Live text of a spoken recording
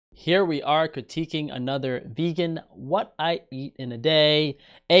Here we are critiquing another vegan what I eat in a day,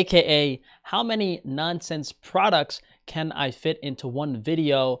 aka how many nonsense products can I fit into one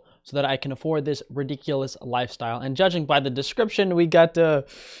video so that I can afford this ridiculous lifestyle. And judging by the description, we got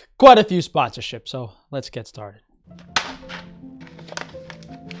quite a few sponsorships, so let's get started.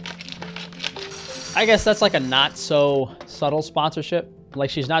 I guess that's like a not so subtle sponsorship. Like,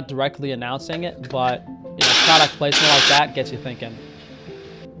 she's not directly announcing it, but product placement like that gets you thinking.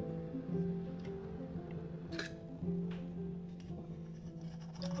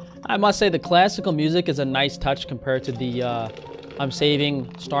 I must say the classical music is a nice touch compared to the I'm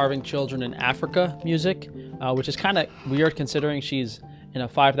saving starving children in Africa music, which is kind of weird considering she's in a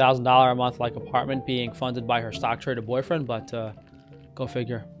 $5,000 a month like apartment being funded by her stock trader boyfriend, but go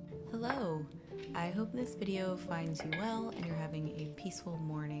figure. Hello, I hope this video finds you well and you're having a peaceful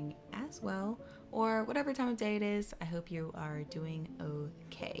morning as well, or whatever time of day it is. I hope you are doing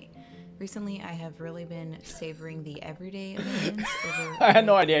okay. Recently, I have really been savoring the everyday moments over. I had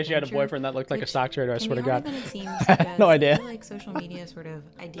no idea she had a boyfriend that looked like a stock trader. I swear to God. It seems I had no idea. I feel like social media sort of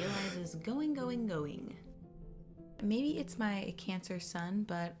idealizes going. Maybe it's my Cancer sun,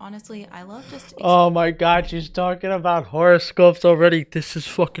 but honestly, I love just. Oh my God, she's talking about horoscopes already. This is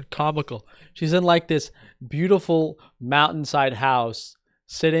fucking comical. She's in like this beautiful mountainside house,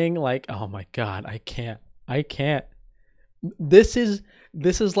 sitting like, oh my God, I can't. This is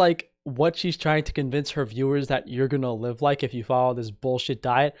like what she's trying to convince her viewers that you're gonna live like if you follow this bullshit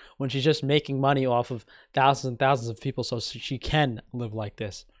diet, when she's just making money off of thousands and thousands of people so she can live like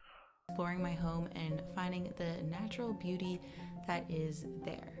this. Exploring my home and finding the natural beauty that is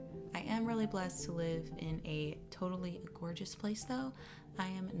there. I am really blessed to live in a totally gorgeous place though. I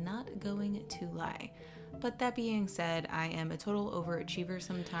am not going to lie. But that being said, I am a total overachiever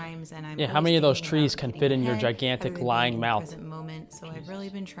sometimes, and I'm how many of those trees can fit in your gigantic lying mouth? Present moment, so I've really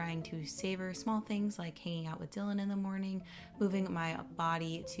been trying to savor small things like hanging out with Dylan in the morning, moving my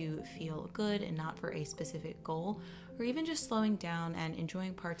body to feel good and not for a specific goal, or even just slowing down and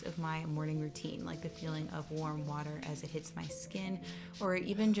enjoying parts of my morning routine, like the feeling of warm water as it hits my skin, or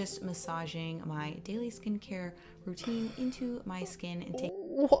even just massaging my daily skincare routine into my skin and take.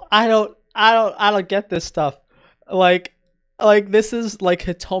 I don't get this stuff. Like this is like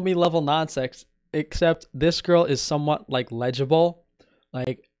Hitomi level nonsense, except this girl is somewhat like legible.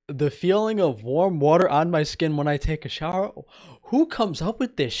 Like, the feeling of warm water on my skin when I take a shower. Who comes up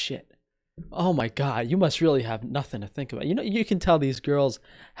with this shit? Oh my God, you must really have nothing to think about. You can tell these girls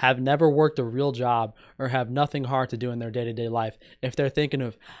have never worked a real job or have nothing hard to do in their day-to-day life if they're thinking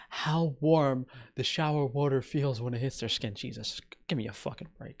of how warm the shower water feels when it hits their skin. Jesus, give me a fucking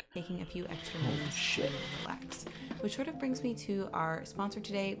break. Taking a few extra moments to relax. Which sort of brings me to our sponsor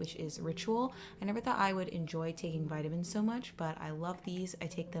today, which is Ritual. I never thought I would enjoy taking vitamins so much, but I love these. I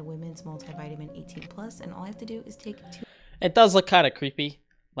take the Women's Multivitamin 18+, and all I have to do is take 2. It does look kind of creepy.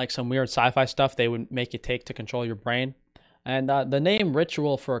 Like some weird sci-fi stuff they would make you take to control your brain. And the name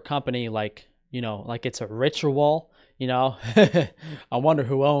Ritual for a company, like, like it's a ritual, I wonder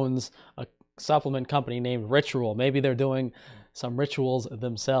who owns a supplement company named Ritual. Maybe they're doing some rituals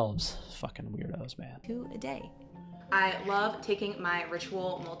themselves. Fucking weirdos, man. 2 a day. I love taking my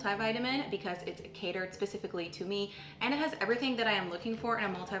Ritual multivitamin because it's catered specifically to me, and it has everything that I am looking for in a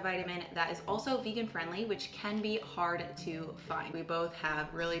multivitamin that is also vegan friendly, which can be hard to find. We both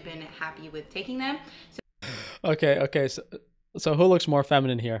have really been happy with taking them. Okay, so who looks more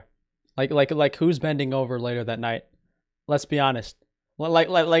feminine here? Like who's bending over later that night? Let's be honest.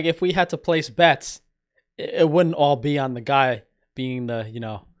 Like if we had to place bets, it wouldn't all be on the guy being the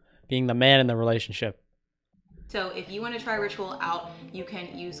man in the relationship. So if you want to try Ritual out, you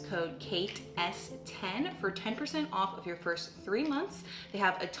can use code KATES10 for 10% off of your first 3 months. They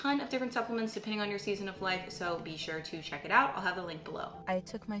have a ton of different supplements depending on your season of life, so be sure to check it out. I'll have the link below. I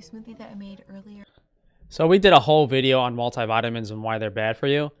took my smoothie that I made earlier. So we did a whole video on multivitamins and why they're bad for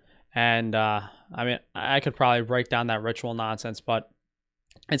you. And I mean, I could probably break down that Ritual nonsense, but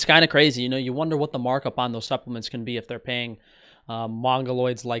it's kind of crazy. You wonder what the markup on those supplements can be if they're paying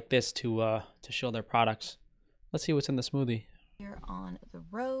mongoloids like this to show their products. Let's see what's in the smoothie. Here on the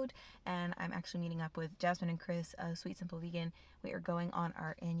road, and I'm actually meeting up with Jasmine and Chris, Sweet Simple Vegan. We are going on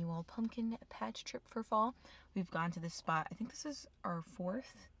our annual pumpkin patch trip for fall. We've gone to this spot. I think this is our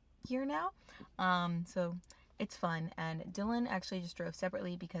 4th year now. So it's fun. And Dylan actually just drove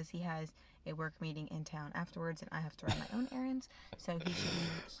separately because he has a work meeting in town afterwards, and I have to run my own errands. So he should be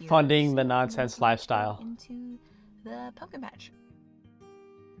here. Funding the nonsense lifestyle. Into the pumpkin patch.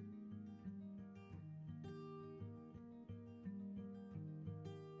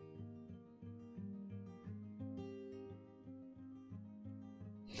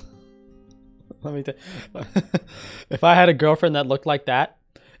 Let me tell if I had a girlfriend that looked like that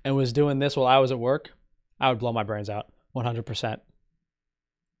and was doing this while I was at work, I would blow my brains out. 100%.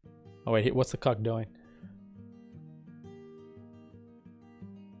 Oh wait, what's the cuck doing?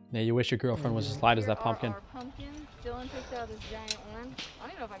 Yeah, you wish your girlfriend was as light as that pumpkin. Our pumpkin. Dylan picked out this giant orange. I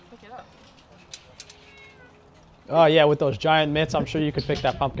don't even know if I can pick it up. Oh yeah, with those giant mitts, I'm sure you could pick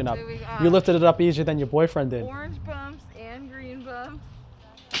that pumpkin up. You lifted it up easier than your boyfriend did. Orange bumps and green bumps.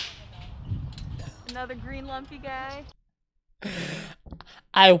 Another green lumpy guy.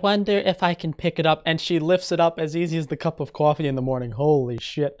 I wonder if I can pick it up, and she lifts it up as easy as the cup of coffee in the morning. Holy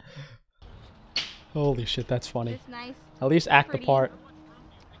shit. Holy shit, that's funny. It's nice. At least act the part.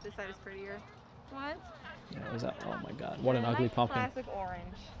 This side is prettier. What? Yeah, is that, oh my god, what an ugly nice pumpkin. Classic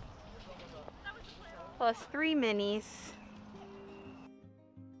orange. Plus 3 minis.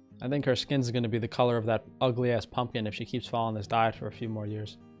 I think her skin's going to be the color of that ugly ass pumpkin if she keeps following this diet for a few more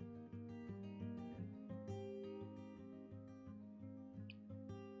years.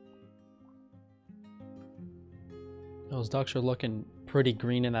 Those ducks are looking pretty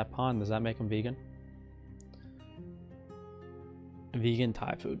green in that pond. Does that make them vegan? Vegan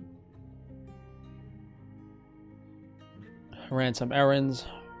Thai food. Ran some errands.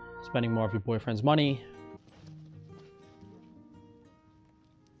 Spending more of your boyfriend's money.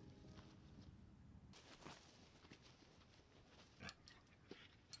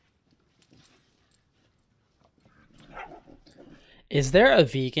 Is there a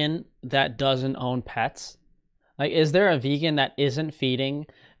vegan that doesn't own pets? Like, is there a vegan that isn't feeding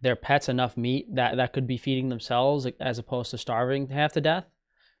their pets enough meat that could be feeding themselves as opposed to starving half to death?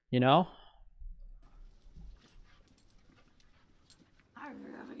 You know?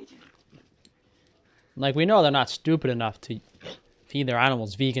 Like, we know they're not stupid enough to feed their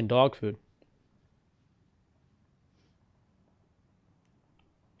animals vegan dog food.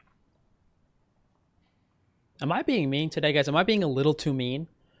 Am I being mean today, guys? Am I being a little too mean?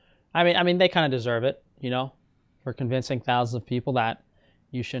 I mean, they kind of deserve it, you know, for convincing thousands of people that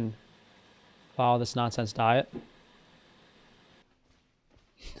you shouldn't follow this nonsense diet.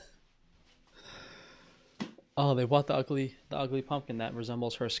 Oh, they bought the ugly pumpkin that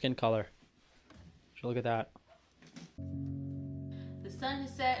resembles her skin color. Look at that. The sun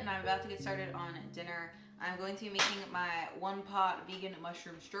has set and I'm about to get started on dinner. I'm going to be making my 1-pot vegan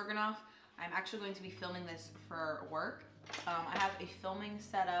mushroom stroganoff. I'm actually going to be filming this for work. I have a filming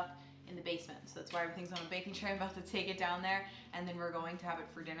setup in the basement, so that's why everything's on a baking tray. I'm about to take it down there and then we're going to have it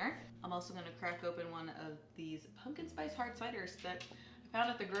for dinner. I'm also going to crack open one of these pumpkin spice hard ciders that I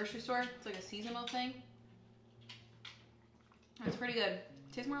found at the grocery store. It's like a seasonal thing. It's pretty good.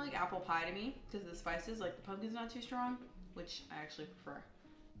 It tastes more like apple pie to me because the spices, like the pumpkin's not too strong, which I actually prefer.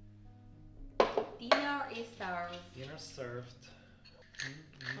 Dinner is served. Dinner served.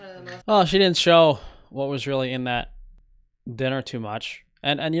 Oh, she didn't show what was really in that dinner too much.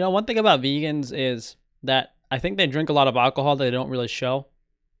 And you know, one thing about vegans is that I think they drink a lot of alcohol that they don't really show.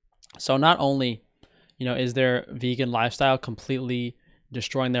 So not only, you know, is their vegan lifestyle completely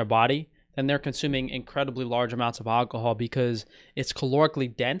destroying their body, then they're consuming incredibly large amounts of alcohol because it's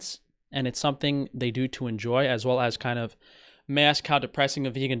calorically dense and it's something they do to enjoy, as well as kind of mask how depressing a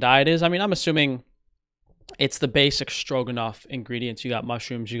vegan diet is. I mean, I'm assuming it's the basic stroganoff ingredients. You got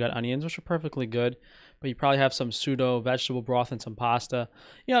mushrooms, you got onions, which are perfectly good, but you probably have some pseudo vegetable broth and some pasta.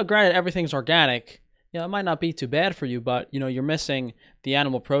 You know, granted, everything's organic. You know, it might not be too bad for you, but, you know, you're missing the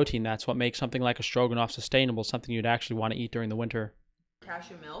animal protein. That's what makes something like a stroganoff sustainable, something you'd actually want to eat during the winter.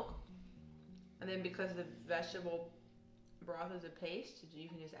 Cashew milk. And then because the vegetable broth is a paste, you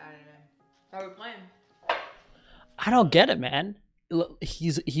can just add it in. How are we playing? I don't get it, man.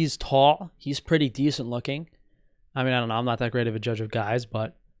 He's tall. He's pretty decent looking. I mean, I don't know. I'm not that great of a judge of guys,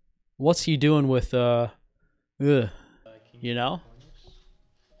 but what's he doing with, you know?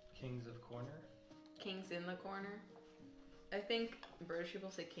 Kings of Corner. Kings in the corner. I think British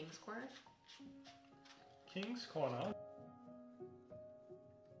people say King's Corner. King's Corner.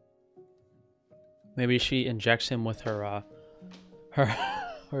 Maybe she injects him with her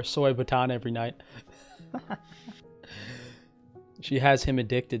soy baton every night. She has him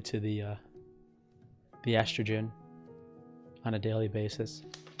addicted to the estrogen on a daily basis.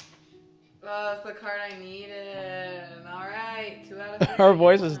 Oh, that's the card I needed. All right, 2 out of 3. Her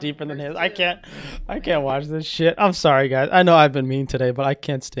voice is deeper than his. I can't watch this shit. I'm sorry, guys. I know I've been mean today, but I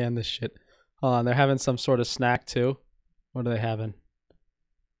can't stand this shit. Hold on, they're having some sort of snack too. What are they having?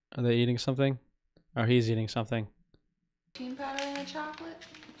 Are they eating something? Or he's eating something. Protein powder and a chocolate?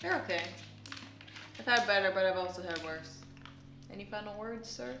 They're okay. I've had better, but I've also had worse. Any final words,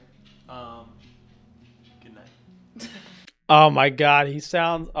 sir? Good night. Oh my god, he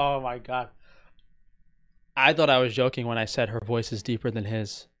sounds. Oh my god. I thought I was joking when I said her voice is deeper than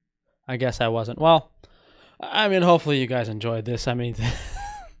his. I guess I wasn't. Well, I mean, hopefully you guys enjoyed this. I mean,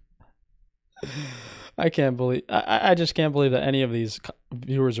 I just can't believe that any of these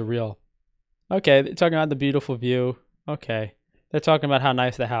viewers are real. Okay, they're talking about the beautiful view. Okay. They're talking about how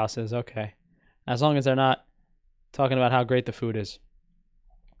nice the house is. Okay. As long as they're not talking about how great the food is,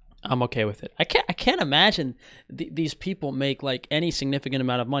 I'm okay with it. I can't imagine these people make like any significant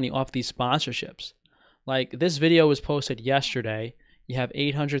amount of money off these sponsorships. Like, this video was posted yesterday. You have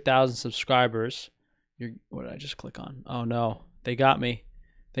 800,000 subscribers. What did I just click on? Oh no, they got me.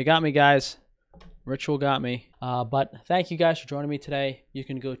 They got me, guys. Ritual got me. But thank you guys for joining me today. You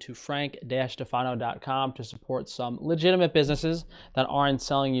can go to frank-defano.com to support some legitimate businesses that aren't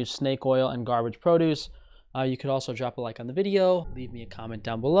selling you snake oil and garbage produce. You could also drop a like on the video, leave me a comment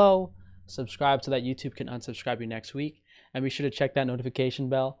down below, subscribe so that YouTube can unsubscribe you next week, and be sure to check that notification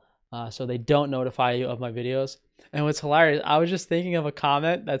bell so they don't notify you of my videos. And what's hilarious, I was just thinking of a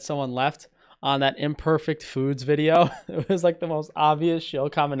comment that someone left on that Imperfect Foods video. It was like the most obvious shill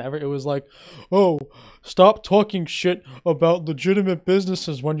comment ever. It was like, oh, stop talking shit about legitimate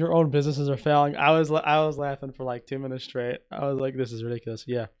businesses when your own businesses are failing. I was laughing for like 2 minutes straight. I was like, this is ridiculous.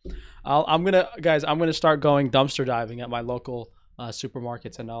 Yeah, I'm gonna start going dumpster diving at my local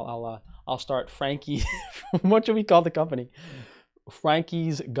supermarkets, and I'll start Frankie. What should we call the company?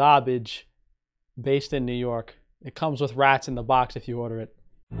 Frankie's Garbage, based in New York. It comes with rats in the box if you order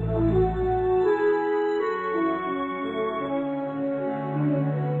it.